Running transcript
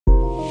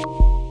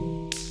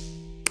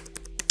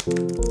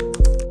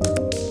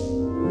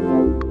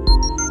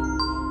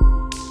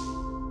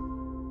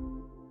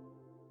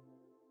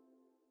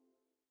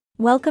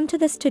Welcome to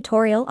this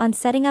tutorial on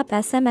setting up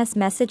SMS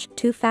message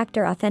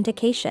two-factor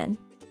authentication.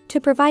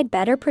 To provide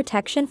better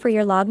protection for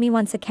your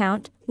LogMeOnce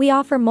account, we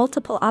offer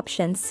multiple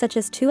options such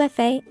as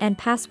 2FA and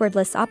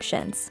passwordless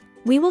options.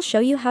 We will show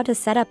you how to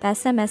set up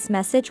SMS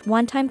message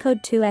one-time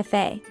code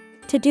 2FA.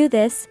 To do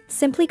this,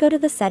 simply go to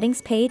the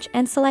settings page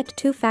and select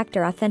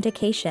two-factor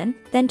authentication,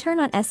 then turn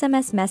on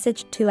SMS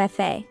message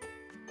 2FA.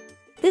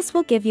 This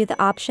will give you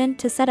the option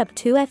to set up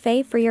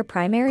 2FA for your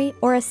primary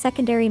or a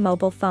secondary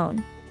mobile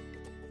phone.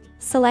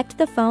 Select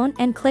the phone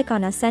and click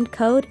on a send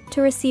code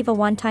to receive a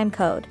one-time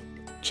code.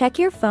 Check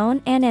your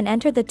phone and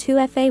enter the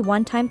 2FA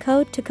one-time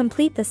code to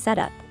complete the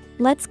setup.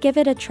 Let's give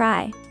it a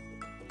try.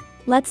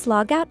 Let's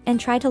log out and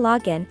try to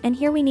log in, and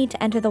here we need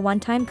to enter the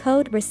one-time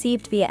code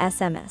received via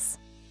SMS.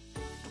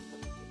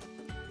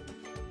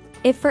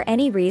 If for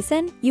any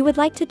reason you would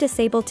like to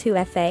disable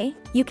 2FA,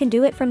 you can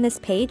do it from this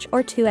page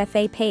or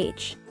 2FA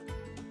page.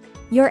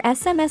 Your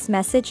SMS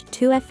message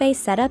 2FA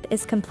setup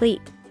is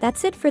complete.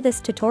 That's it for this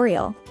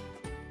tutorial.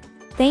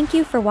 Thank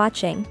you for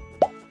watching.